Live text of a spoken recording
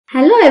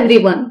Hello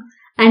everyone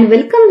and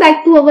welcome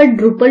back to our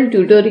Drupal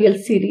tutorial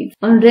series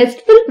on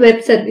RESTful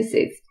Web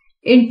Services.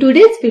 In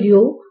today's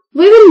video,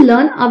 we will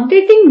learn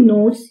updating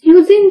nodes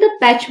using the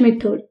patch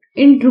method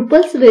in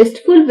Drupal's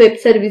RESTful Web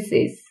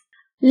Services.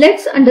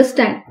 Let's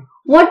understand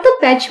what the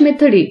patch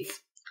method is.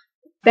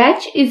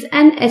 Patch is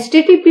an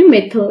HTTP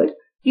method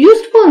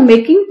used for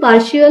making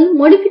partial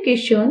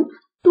modification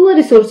to a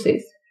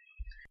resources.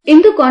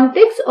 In the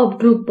context of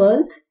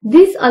Drupal,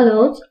 this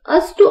allows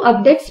us to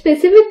update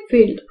specific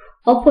field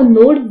of a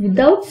node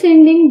without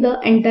sending the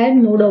entire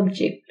node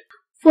object.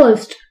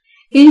 First,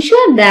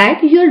 ensure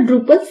that your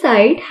Drupal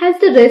site has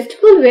the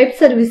RESTful Web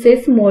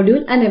Services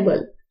module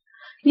enabled.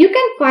 You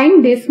can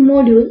find this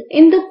module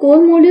in the core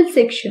module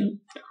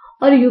section,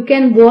 or you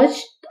can watch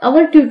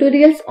our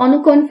tutorials on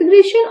a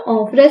configuration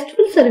of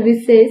RESTful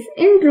services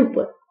in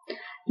Drupal.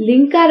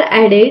 Links are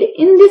added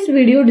in this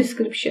video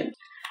description.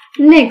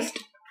 Next,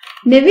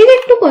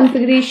 navigate to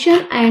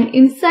configuration and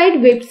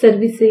inside web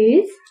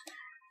services,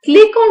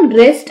 click on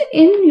REST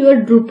in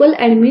your Drupal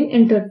admin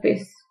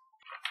interface.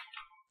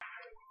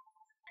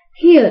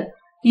 Here,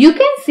 you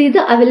can see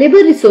the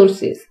available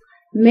resources.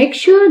 Make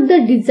sure the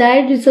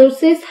desired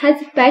resources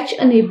has patch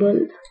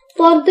enabled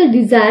for the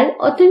desired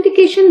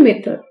authentication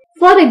method.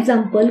 For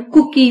example,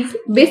 cookies,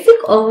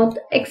 basic auth,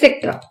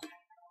 etc.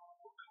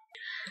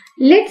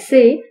 Let's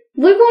say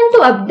we want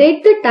to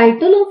update the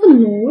title of a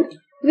node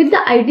with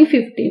the ID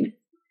 15.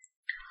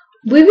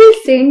 We will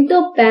send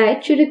the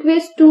patch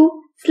request to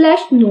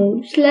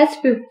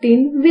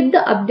 /node/15 with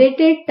the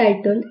updated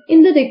title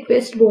in the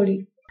request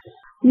body.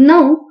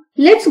 Now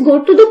let's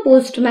go to the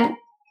postman.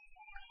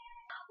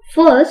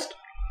 First,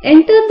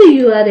 enter the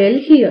URL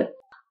here.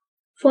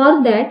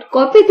 For that,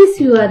 copy this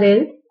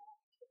URL,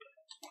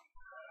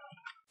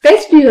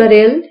 paste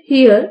URL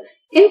here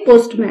in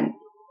postman.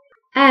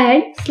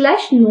 Add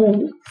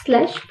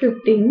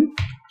 /node/15.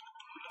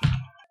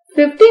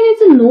 15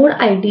 is a node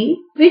ID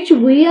which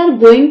we are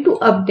going to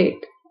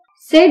update.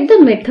 Set the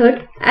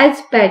method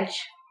as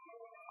patch.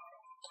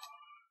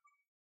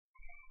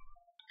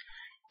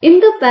 In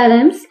the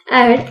params,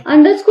 add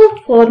underscore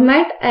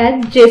format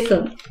as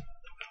JSON.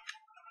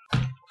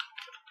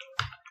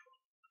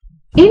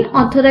 In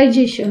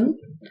authorization,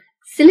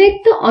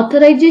 select the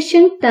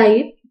authorization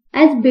type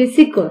as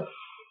basic auth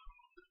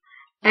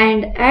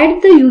and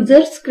add the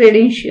user's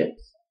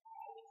credentials.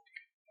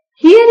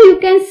 Here you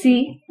can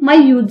see my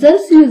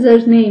user's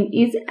username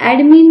is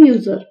admin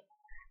user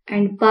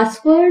and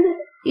password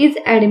is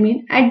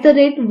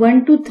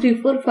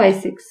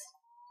admin@1234556.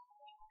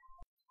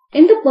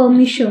 In the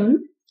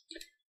permission,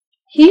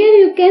 here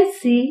you can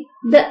see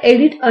the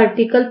edit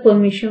article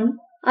permission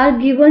are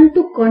given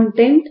to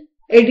content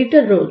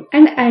editor role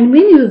and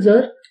admin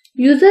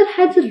user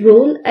has a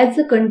role as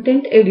a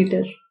content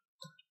editor.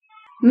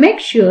 Make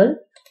sure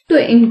to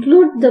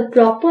include the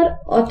proper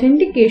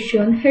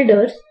authentication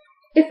headers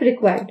if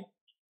required.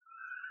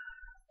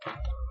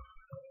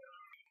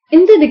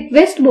 In the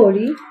request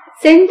body,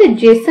 send the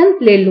JSON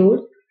payload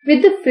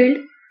with the field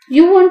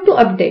you want to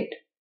update.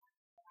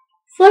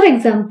 For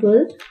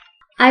example,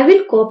 I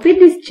will copy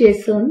this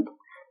JSON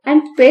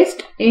and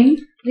paste in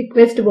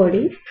request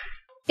body.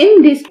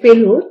 In this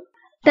payload,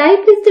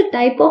 type is the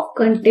type of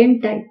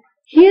content type.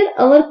 Here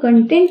our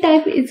content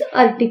type is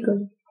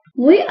article.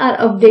 We are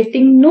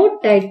updating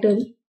node title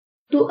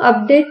to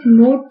update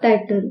node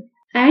title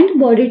and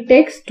body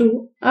text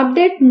to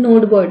update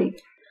node body.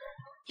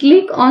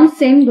 Click on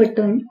send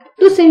button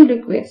to send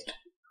request.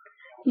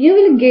 You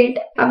will get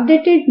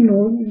updated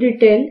node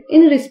detail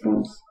in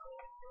response.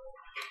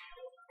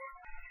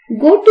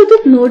 Go to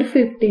the node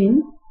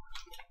 15.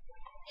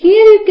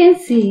 Here you can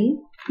see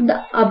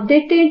the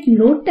updated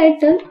node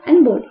title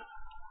and body.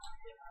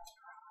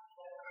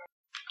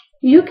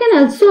 You can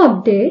also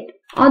update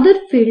other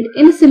fields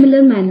in a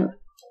similar manner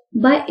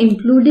by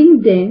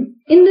including them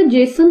in the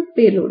JSON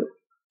payload.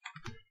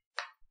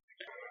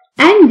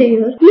 And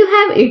there you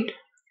have it.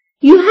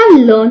 You have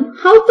learned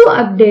how to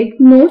update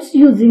nodes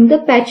using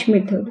the patch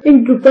method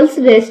in Drupal's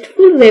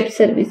RESTful Web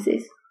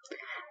Services.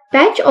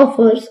 Patch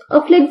offers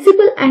a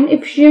flexible and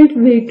efficient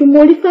way to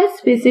modify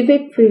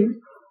specific fields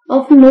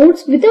of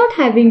nodes without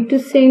having to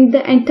send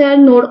the entire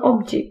node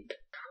object.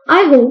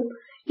 I hope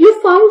you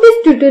found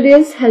these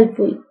tutorials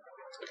helpful.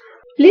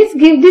 Please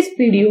give this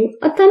video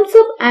a thumbs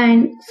up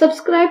and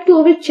subscribe to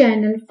our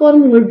channel for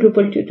more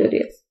Drupal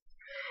tutorials.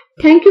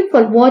 Thank you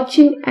for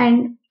watching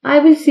and I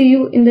will see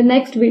you in the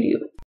next video.